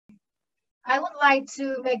I would like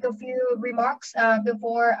to make a few remarks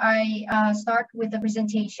before I start with the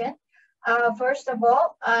presentation. First of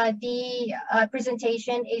all, the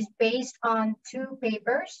presentation is based on two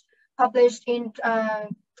papers published in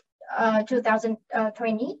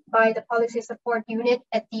 2020 by the Policy Support Unit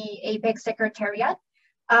at the APEC Secretariat.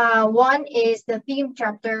 One is the theme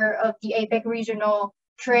chapter of the APEC Regional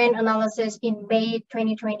Trend Analysis in May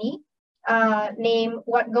 2020, named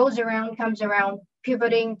What Goes Around Comes Around,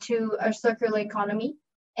 Pivoting to a Circular Economy.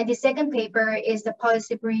 And the second paper is the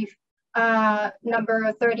Policy Brief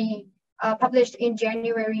number 30, published in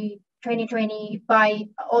January 2020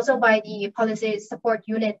 also by the Policy Support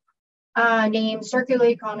Unit, named Circular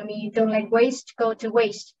Economy, Don't Let Waste Go to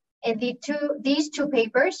Waste. And these two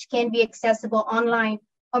papers can be accessible online,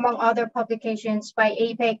 among other publications by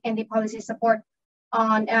APEC and the Policy Support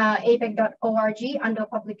on apec.org under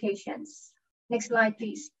publications. Next slide,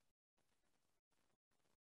 please.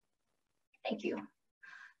 Thank you.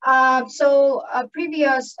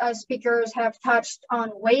 Previous speakers have touched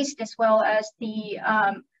on waste as well as the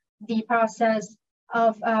process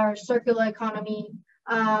of our circular economy,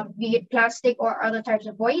 be it plastic or other types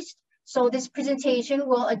of waste. So this presentation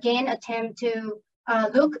will again attempt to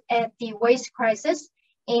look at the waste crisis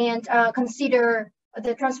and consider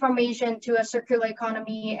the transformation to a circular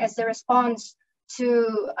economy as a response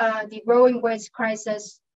to the growing waste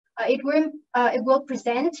crisis. It will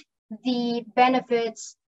present the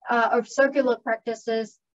benefits of circular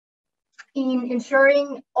practices in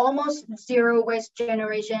ensuring almost zero waste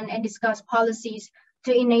generation and discuss policies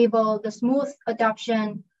to enable the smooth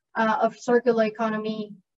adoption of circular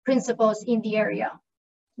economy principles in the area.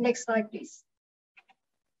 Next slide, please.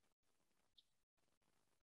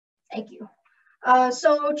 Thank you.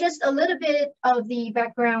 So just a little bit of the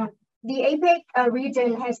background. The APEC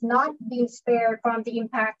region has not been spared from the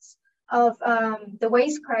impacts of the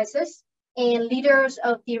waste crisis, and leaders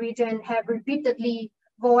of the region have repeatedly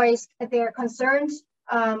voiced their concerns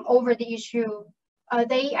over the issue.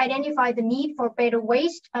 They identified the need for better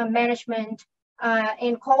waste management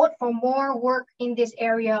and called for more work in this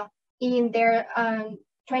area in their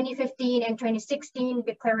 2015 and 2016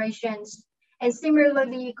 declarations. And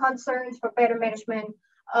similarly, concerns for better management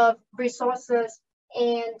of resources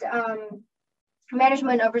and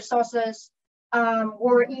management of resources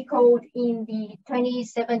were echoed in the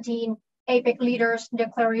 2017 APEC Leaders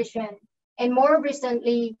Declaration. And more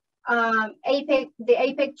recently, the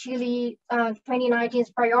APEC Chile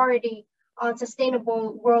 2019's priority on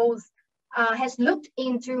sustainable growth has looked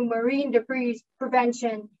into marine debris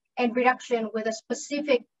prevention and reduction with a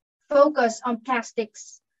specific focus on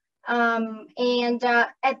plastics. As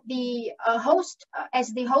the host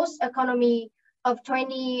economy of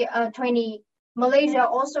 2020, Malaysia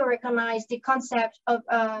also recognized the concept of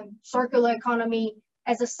circular economy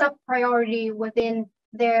as a sub-priority within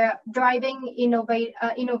their driving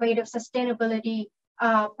innovative sustainability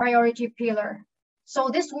priority pillar. So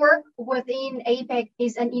this work within APEC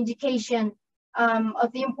is an indication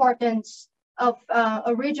of the importance of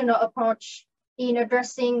a regional approach in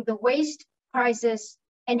addressing the waste crisis,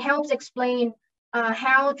 and helps explain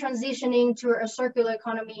how transitioning to a circular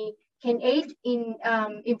economy can aid in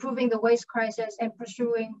improving the waste crisis and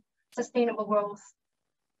pursuing sustainable growth.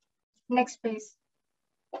 Next, please.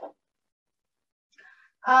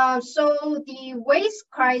 So the waste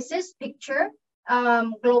crisis picture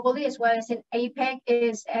globally as well as in APEC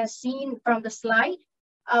is as seen from the slide.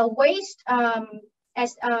 Waste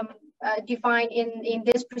as defined in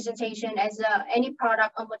this presentation as any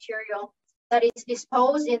product or material that is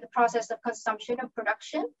disposed in the process of consumption or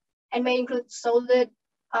production, and may include solid,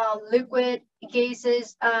 liquid,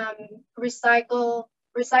 gases, recyclable,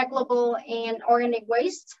 and organic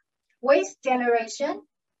waste. Waste generation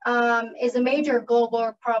is a major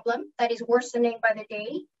global problem that is worsening by the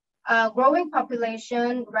day. Growing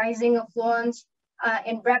population, rising affluence,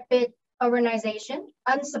 and rapid urbanization,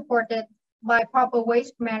 unsupported by proper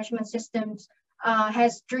waste management systems,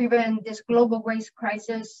 has driven this global waste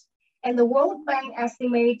crisis. And the World Bank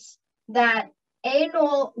estimates that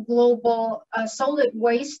annual global solid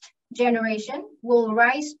waste generation will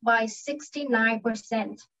rise by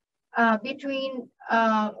 69%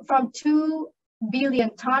 from 2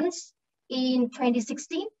 billion tons in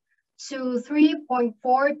 2016 to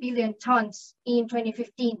 3.4 billion tons in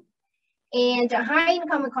 2015. And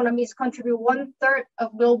high-income economies contribute 1/3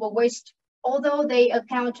 of global waste, although they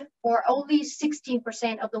account for only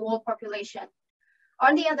 16% of the world population.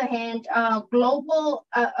 On the other hand, global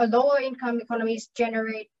lower-income economies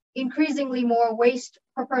generate increasingly more waste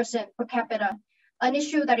per person per capita, an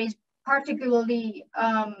issue that is particularly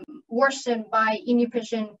worsened by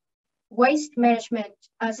inefficient waste management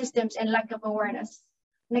systems and lack of awareness.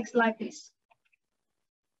 Next slide, please.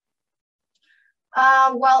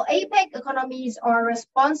 While APEC economies are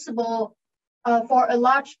responsible for a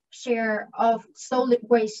large share of solid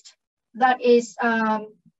waste, that is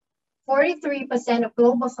 43% of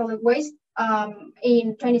global solid waste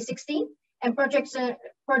in 2016, and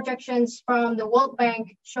projections from the World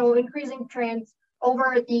Bank show increasing trends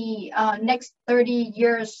over the next 30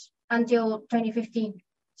 years until 2015.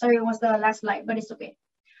 Sorry, it was the last slide, but it's okay.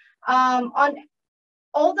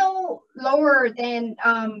 Although lower than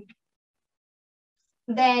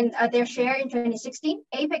their share in 2016,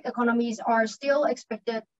 APEC economies are still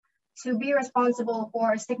expected to be responsible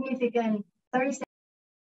for a significant 37%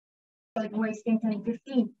 solid waste in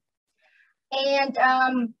 2015. And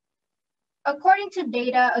according to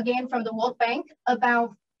data, again, from the World Bank,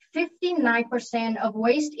 about 59% of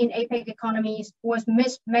waste in APEC economies was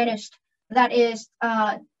mismanaged. That is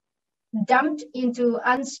dumped into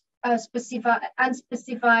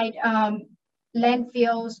unspecified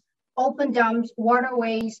landfills, open dumps,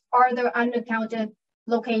 waterways, other unaccounted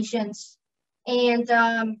locations. And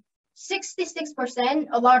 66%,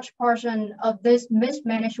 a large portion of this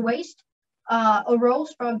mismanaged waste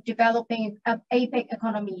arose from developing APEC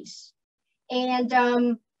economies. And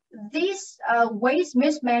these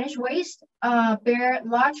mismanaged waste bear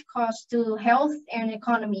large costs to health and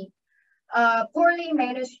economy. Poorly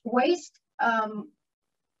managed waste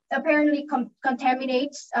apparently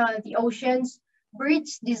contaminates the oceans,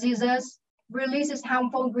 breeds diseases, releases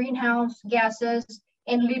harmful greenhouse gases,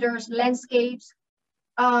 and litters landscapes.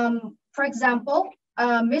 For example,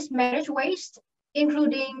 mismanaged waste,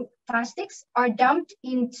 including plastics, are dumped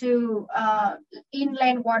into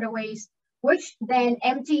inland waterways, which then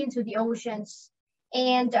empty into the oceans.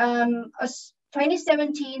 And a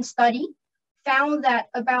 2017 study found that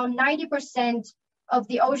about 90% of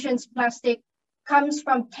the ocean's plastic comes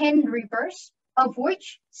from 10 rivers, of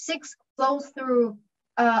which 6 flows through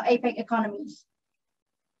APEC economies.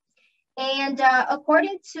 And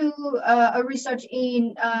according to a research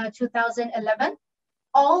in 2011,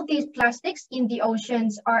 all these plastics in the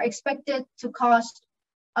oceans are expected to cost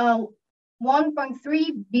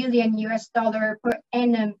 $1.3 billion per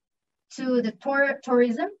annum to the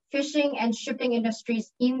tourism, fishing, and shipping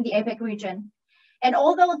industries in the APEC region. And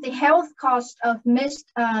although the health cost of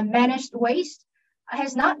mismanaged waste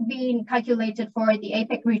has not been calculated for the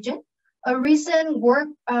APEC region, a recent work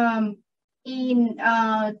in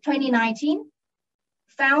 2019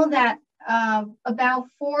 found that about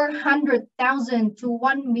 400,000 to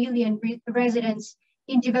 1 million residents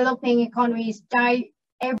in developing economies die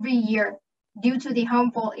every year due to the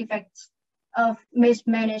harmful effects of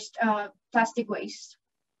mismanaged plastic waste.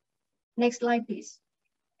 Next slide, please.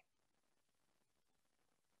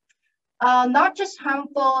 Not just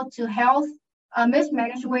harmful to health,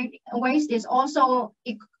 mismanaged waste is also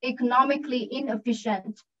economically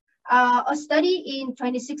inefficient. A study in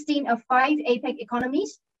 2016 of 5 APEC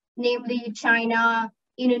economies, namely China,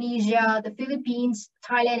 Indonesia, the Philippines,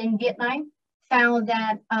 Thailand, and Vietnam, found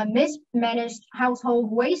that mismanaged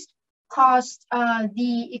household waste cost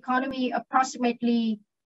the economy approximately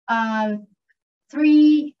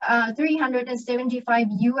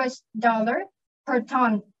 $375 per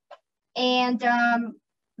ton. And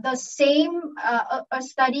the same,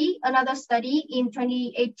 another study in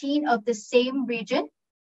 2018 of the same region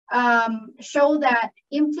showed that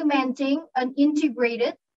implementing an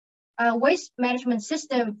integrated waste management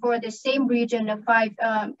system for the same region of 5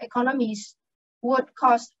 economies would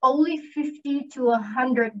cost only $50 to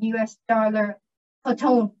 $100 per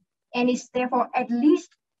ton, and is therefore at least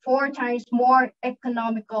 4 times more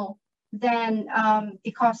economical than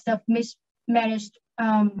the cost of mismanaged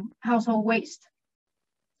household waste.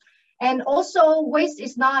 And also, waste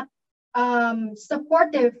is not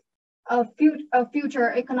supportive of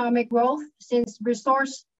future economic growth, since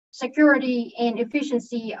resource security and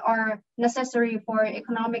efficiency are necessary for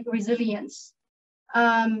economic resilience.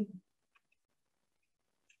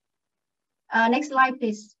 Next slide,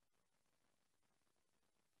 please.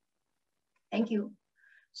 Thank you.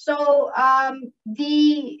 So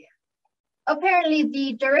apparently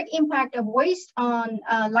the direct impact of waste on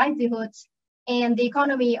livelihoods and the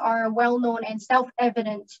economy are well known and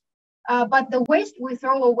self-evident. But the waste we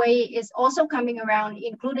throw away is also coming around,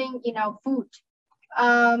 including in our food.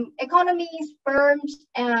 Economies, firms,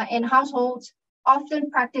 and households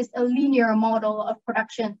often practice a linear model of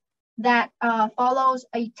production that follows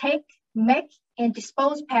a take, make, and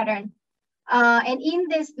dispose pattern. And in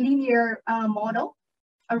this linear model,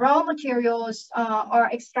 raw materials are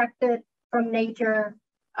extracted from nature,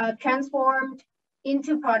 transformed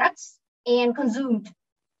into products, and consumed.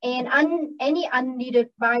 and any unneeded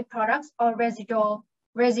byproducts or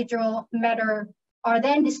residual matter are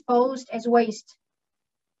then disposed as waste.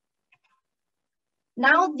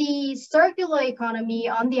 Now, the circular economy,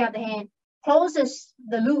 on the other hand, closes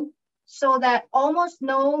the loop so that almost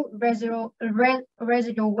no residual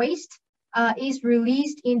waste is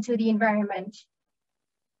released into the environment.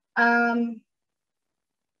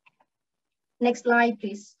 Next slide,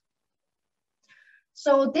 please.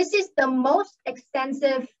 So this is the most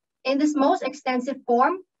extensive, in this most extensive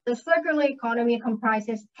form, the circular economy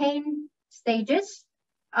comprises 10 stages,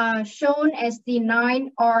 shown as the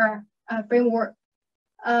 9R framework.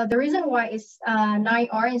 The reason why it's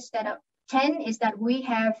 9R instead of 10 is that we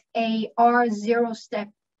have a R0 step,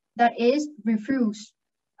 that is refuse.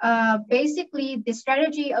 Basically, the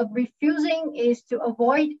strategy of refusing is to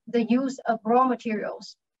avoid the use of raw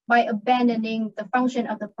materials by abandoning the function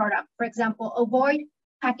of the product. For example, avoid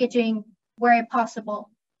packaging where possible.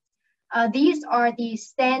 These are the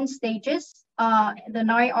 10 stages, the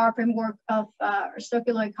 9R framework of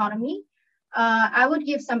circular economy. I would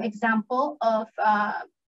give some example of,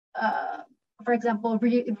 for example,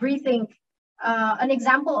 rethink. An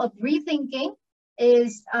example of rethinking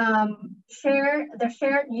is the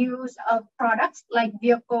shared use of products like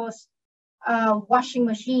vehicles, washing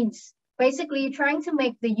machines, basically trying to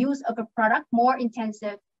make the use of a product more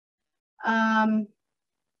intensive.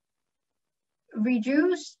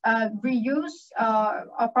 Reuse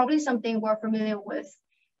are probably something we're familiar with.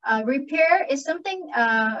 Repair is something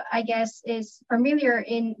I guess is familiar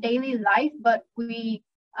in daily life, but we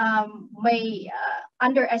may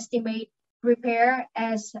underestimate repair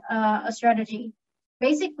as a strategy.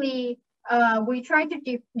 Basically, we try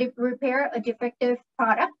to repair a defective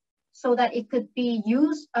product so that it could be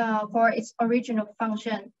used for its original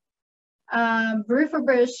function.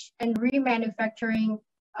 Refurbish and remanufacturing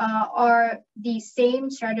are the same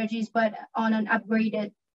strategies, but on an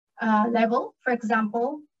upgraded level. For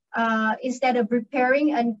example, instead of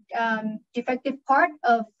repairing a defective part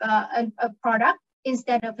of a product,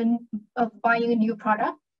 instead of buying a new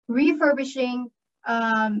product, refurbishing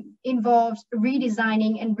involves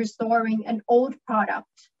redesigning and restoring an old product.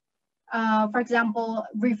 For example,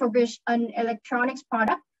 refurbish an electronics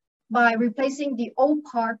product by replacing the old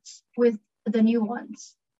parts with the new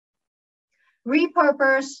ones.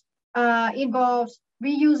 Repurpose involves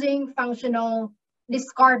reusing functional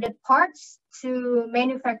discarded parts to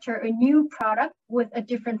manufacture a new product with a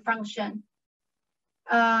different function.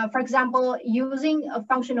 For example, using a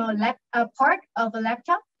functional part of a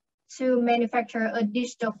laptop to manufacture a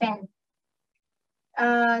digital fan.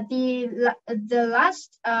 The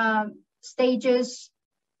last stages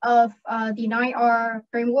of the 9R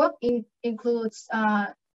framework includes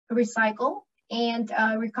recycle and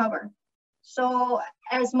recover. So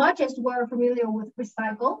as much as we're familiar with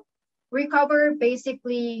recycle, recover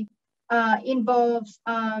basically involves,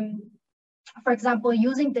 for example,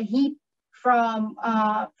 using the heat from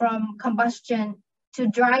combustion to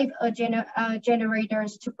drive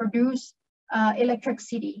generators to produce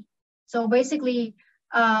electricity. So basically,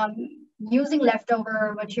 using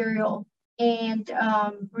leftover material and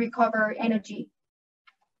recover energy.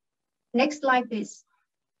 Next slide, please.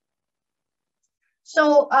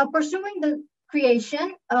 So pursuing the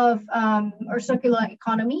creation of a circular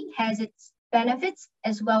economy has its benefits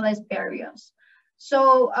as well as barriers.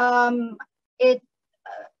 So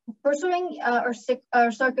pursuing our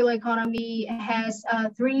circular economy has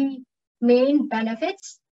three main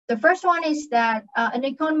benefits. The first one is that an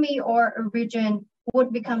economy or a region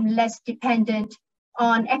would become less dependent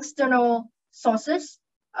on external sources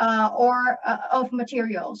or of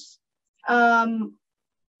materials.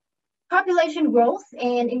 Population growth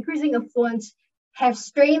and increasing affluence have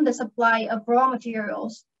strained the supply of raw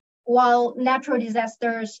materials, while natural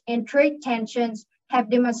disasters and trade tensions have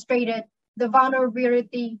demonstrated the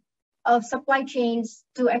vulnerability of supply chains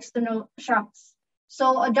to external shocks.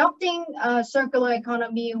 So adopting a circular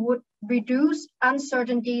economy would reduce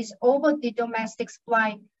uncertainties over the domestic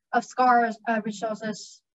supply of scarce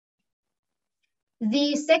resources.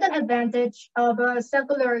 The second advantage of a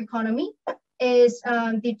circular economy is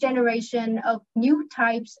the generation of new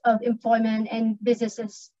types of employment and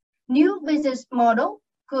businesses. New business model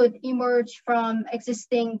could emerge from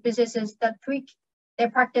existing businesses that tweak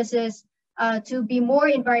their practices to be more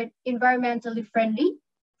environmentally friendly.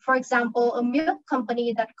 For example, a milk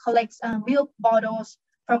company that collects milk bottles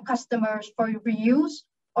from customers for reuse,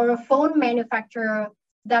 or a phone manufacturer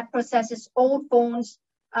that processes old phones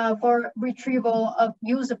for retrieval of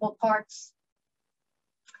usable parts.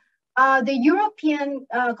 The European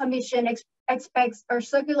Commission expects a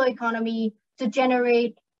circular economy to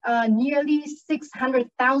generate nearly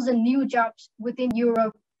 600,000 new jobs within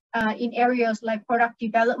Europe in areas like product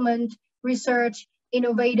development, research,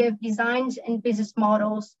 innovative designs, and business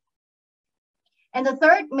models. And the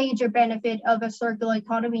third major benefit of a circular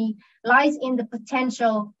economy lies in the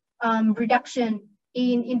potential reduction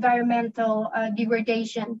in environmental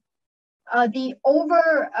degradation. The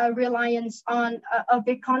over-reliance of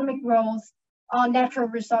economic growth on natural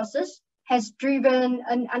resources has driven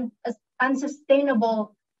an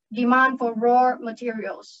unsustainable demand for raw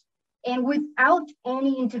materials. And without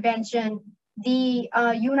any intervention, the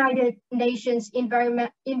United Nations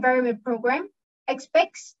Environment Program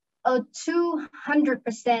expects a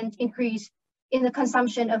 200% increase in the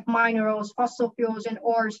consumption of minerals, fossil fuels, and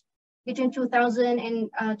ores between 2000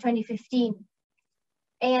 and 2015.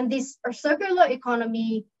 And this circular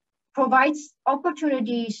economy provides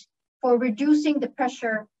opportunities for reducing the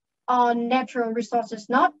pressure on natural resources,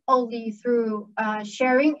 not only through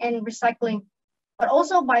sharing and recycling, but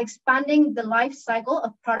also by expanding the life cycle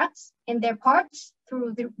of products and their parts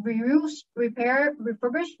through the reuse, repair,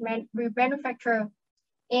 refurbishment, remanufacture,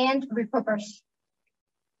 and repurpose.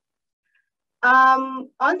 On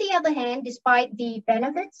the other hand, despite the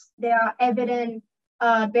benefits, there are evident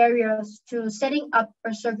barriers to setting up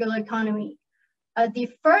a circular economy. The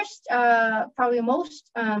first, probably most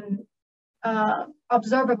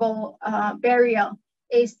observable barrier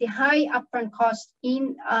is the high upfront cost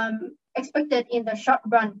expected in the short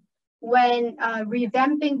run when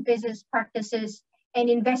revamping business practices and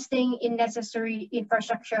investing in necessary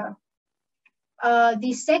infrastructure.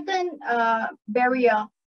 The second barrier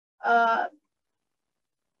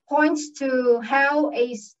points to how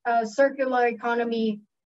a circular economy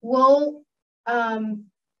will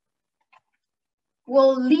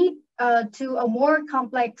lead to a more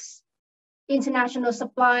complex international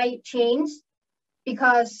supply chains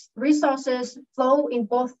because resources flow in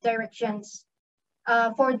both directions.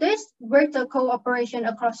 For this, greater cooperation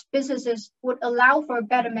across businesses would allow for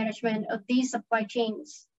better management of these supply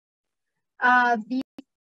chains. The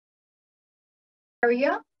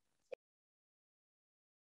area,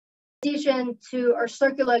 in addition to our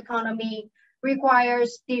circular economy,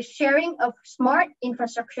 requires the sharing of smart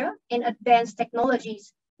infrastructure and advanced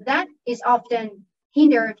technologies that is often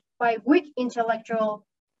hindered by weak intellectual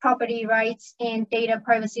property rights and data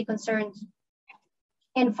privacy concerns.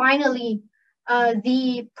 And finally,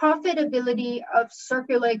 the profitability of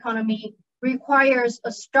circular economy requires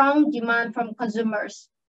a strong demand from consumers,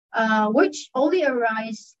 which only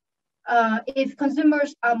arise if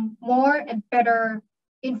consumers are more and better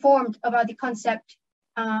informed about the concept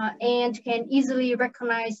and can easily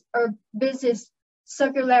recognize our business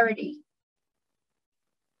circularity.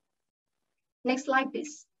 Next slide,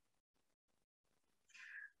 please.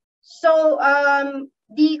 So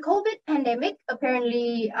the COVID pandemic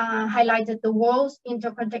apparently highlighted the world's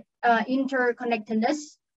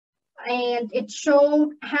interconnectedness, and it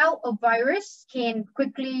showed how a virus can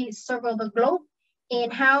quickly circle the globe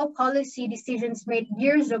and how policy decisions made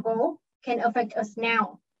years ago can affect us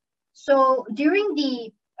now. So during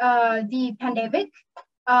the pandemic,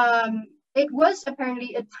 it was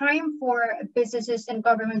apparently a time for businesses and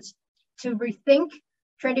governments to rethink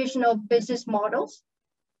traditional business models.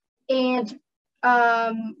 And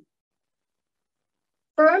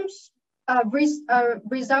firms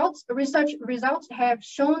research results have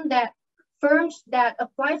shown that firms that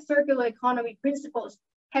apply circular economy principles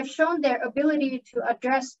have shown their ability to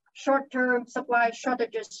address short-term supply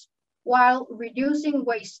shortages while reducing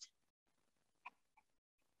waste.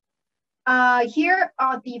 Here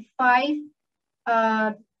are the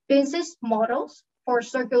 5 business models for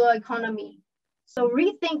circular economy. So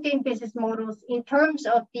rethinking business models in terms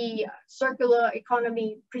of the circular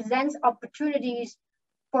economy presents opportunities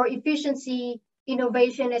for efficiency,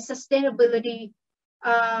 innovation, and sustainability.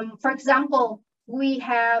 For example, we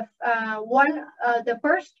have the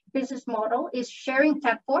first business model is sharing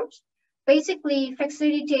platforms, basically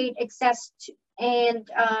facilitate access to and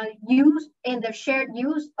use and the shared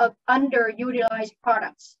use of underutilized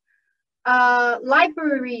products.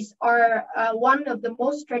 Libraries are one of the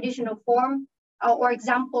most traditional form or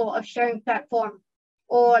example of sharing platform,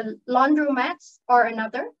 or laundromats are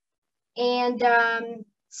another. And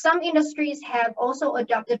some industries have also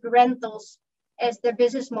adopted rentals as their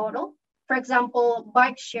business model. For example,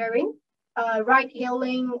 bike sharing, ride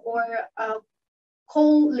hailing, or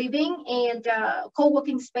co-living and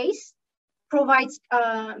co-working space provides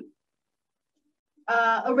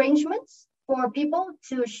arrangements for people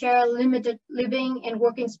to share limited living and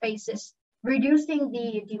working spaces, reducing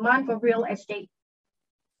the demand for real estate.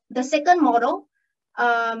 The second model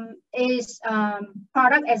is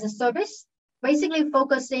product as a service. basically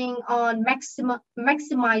focusing on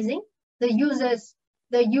maximizing the usage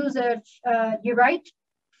derived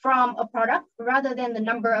from a product rather than the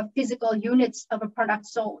number of physical units of a product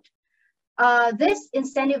sold. This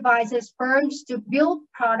incentivizes firms to build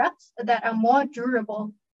products that are more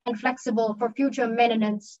durable and flexible for future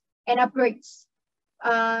maintenance and upgrades.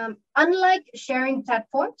 Unlike sharing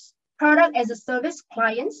platforms, product as a service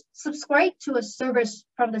clients subscribe to a service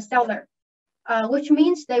from the seller, which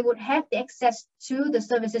means they would have the access to the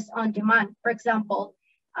services on demand, for example,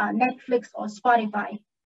 Netflix or Spotify.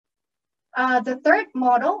 The third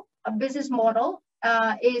model, a business model,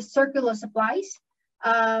 is circular supplies.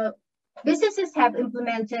 Businesses have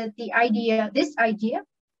implemented this idea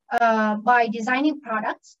by designing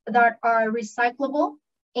products that are recyclable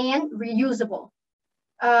and reusable.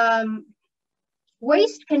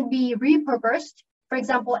 Waste can be repurposed. For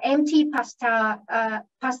example, empty pasta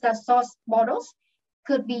sauce bottles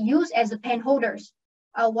could be used as pen holders,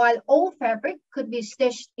 while old fabric could be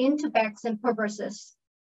stitched into bags and purposes.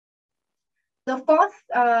 The fourth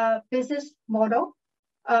business model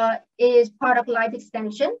is product life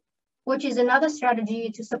extension, which is another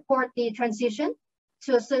strategy to support the transition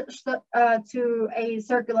to a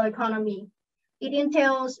circular economy. It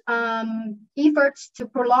entails efforts to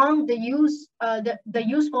prolong the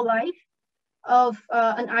useful life of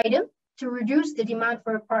an item to reduce the demand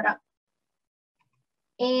for a product.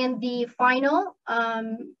 And the final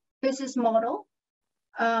business model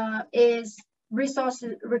is resource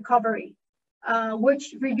recovery,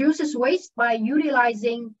 which reduces waste by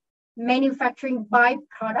utilizing manufacturing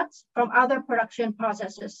byproducts from other production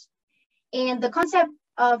processes. And the concept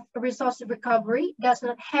of resource recovery does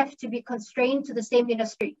not have to be constrained to the same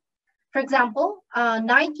industry. For example,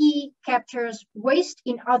 Nike captures waste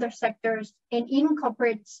in other sectors and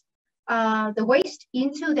incorporates the waste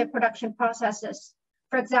into their production processes.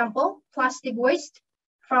 For example, plastic waste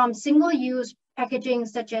from single-use packaging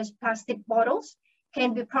such as plastic bottles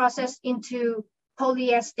can be processed into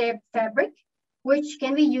polyester fabric, which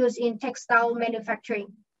can be used in textile manufacturing.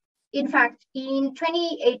 In fact, in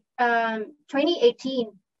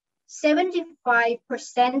 2018,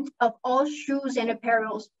 75% of all shoes and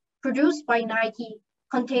apparel produced by Nike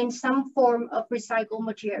contain some form of recycled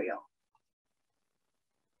material.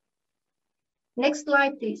 Next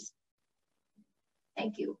slide, please.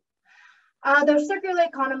 Thank you. The circular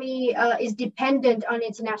economy is dependent on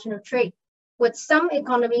international trade, with some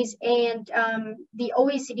economies and the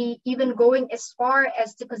OECD even going as far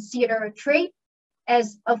as to consider trade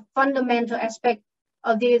as a fundamental aspect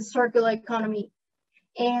of the circular economy.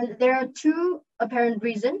 And there are two apparent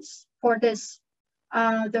reasons for this.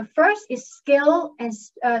 The first is scale and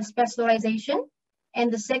specialization,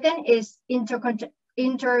 and the second is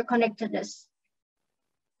interconnectedness.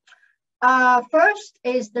 First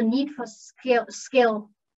is the need for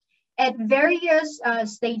scale. At various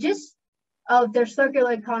stages of the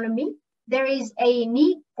circular economy, there is a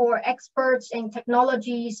need for experts and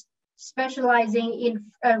technologies specializing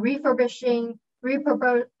in refurbishing,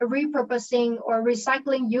 repurposing, or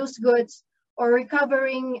recycling used goods, or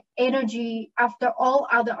recovering energy after all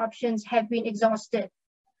other options have been exhausted.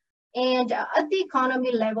 And at the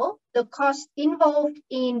economy level, the cost involved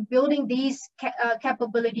in building these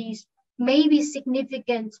capabilities may be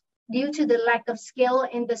significant due to the lack of skill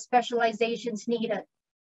and the specializations needed.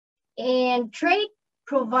 And trade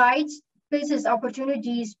provides business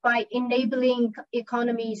opportunities by enabling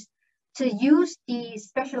economies to use the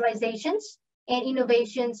specializations and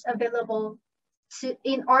innovations available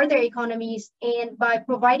in other economies, and by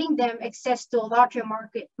providing them access to a larger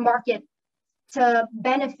market to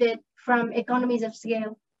benefit from economies of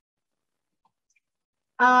scale.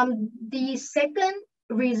 The second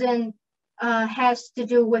reason has to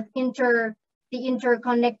do with the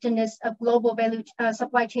interconnectedness of global value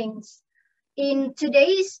supply chains. In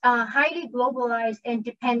today's highly globalized and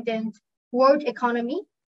dependent world economy,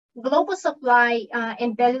 global supply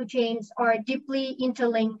and value chains are deeply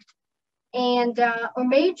interlinked, and a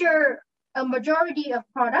majority of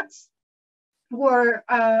products are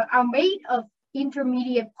made of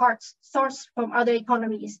intermediate parts sourced from other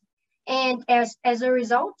economies. And as a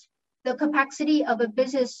result, the capacity of a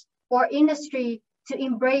business or industry to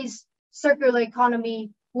embrace circular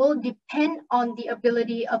economy will depend on the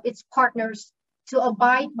ability of its partners to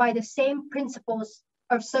abide by the same principles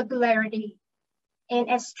of circularity. And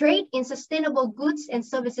as trade in sustainable goods and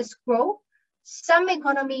services grow, some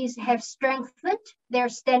economies have strengthened their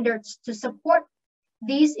standards to support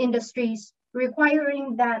these industries,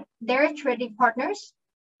 requiring that their trading partners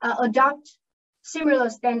adopt similar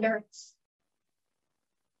standards.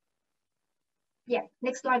 Yeah,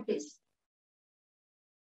 next slide, please.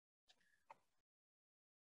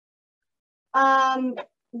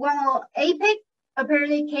 Well, APEC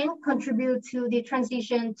apparently can contribute to the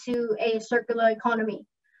transition to a circular economy,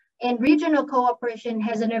 and regional cooperation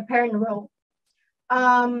has an apparent role.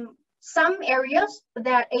 Some areas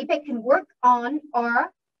that APEC can work on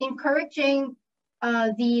are encouraging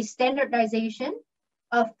the standardization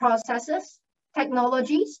of processes,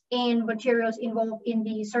 technologies, and materials involved in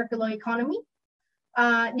the circular economy,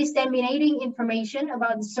 disseminating information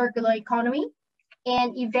about the circular economy,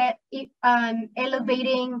 and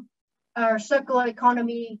elevating our circular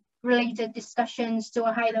economy related discussions to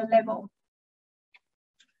a higher level.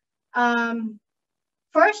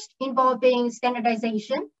 First, involving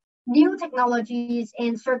standardization, new technologies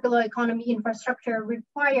and circular economy infrastructure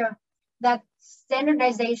require that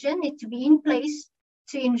standardization needs to be in place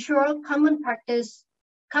to ensure common practice,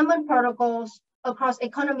 common protocols across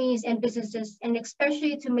economies and businesses, and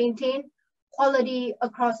especially to maintain quality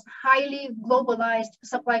across highly globalized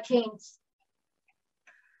supply chains.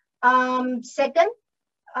 Second,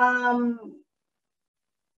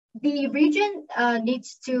 the region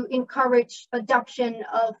needs to encourage adoption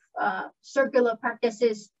of circular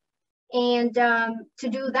practices. And to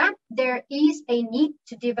do that, there is a need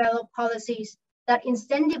to develop policies that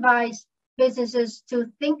incentivize businesses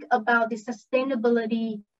to think about the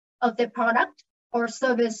sustainability of their product or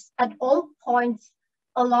service at all points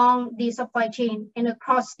along the supply chain and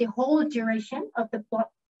across the whole duration of the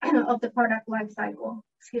of the product life cycle.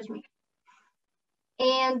 Excuse me.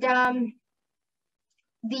 And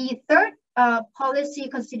the third policy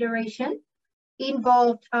consideration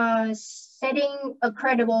involved setting a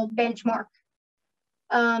credible benchmark.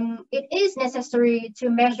 It is necessary to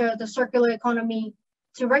measure the circular economy,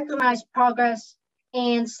 to recognize progress,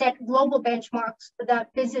 and set global benchmarks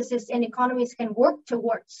that businesses and economies can work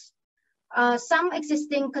towards. Some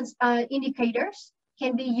existing indicators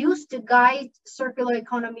can be used to guide circular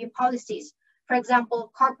economy policies. For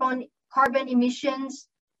example, carbon emissions,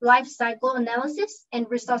 life cycle analysis, and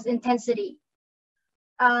resource intensity.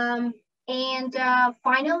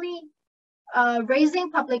 Finally,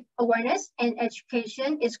 raising public awareness and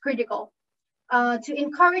education is critical. To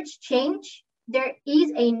encourage change, there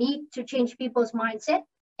is a need to change people's mindset,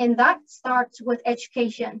 and that starts with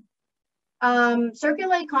education.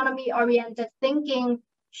 Circular economy oriented thinking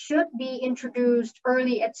should be introduced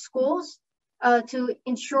early at schools to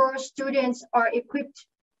ensure students are equipped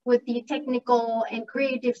with the technical and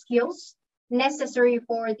creative skills necessary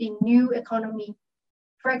for the new economy.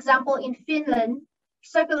 For example, in Finland,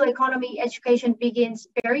 circular economy education begins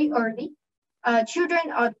very early.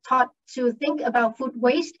 Children are taught to think about food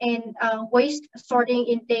waste and waste sorting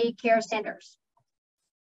in daycare centers.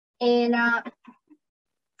 And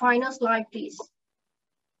final slide, please.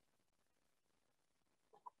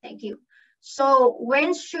 Thank you. So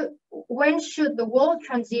when should the world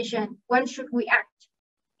transition? When should we act?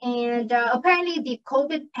 And apparently the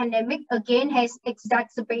COVID pandemic again has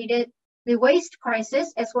exacerbated the waste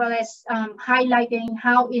crisis, as well as highlighting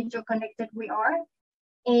how interconnected we are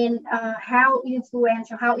and how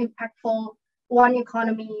influential, how impactful one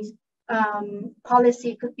economy's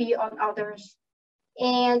policy could be on others.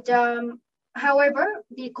 And however,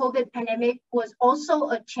 the COVID pandemic was also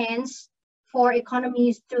a chance for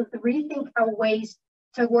economies to rethink our ways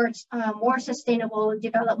towards more sustainable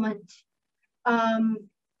development.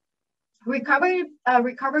 Recovery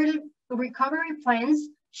plans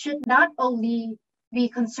should not only be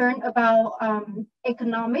concerned about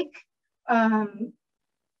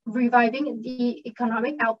reviving the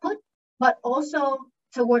economic output, but also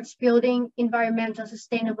towards building environmental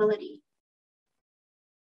sustainability.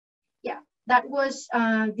 Yeah, that was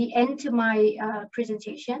the end to my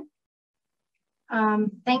presentation.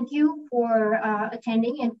 Thank you for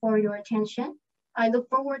attending and for your attention. I look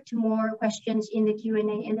forward to more questions in the Q&A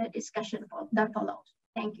and the discussion that follows.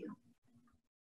 Thank you.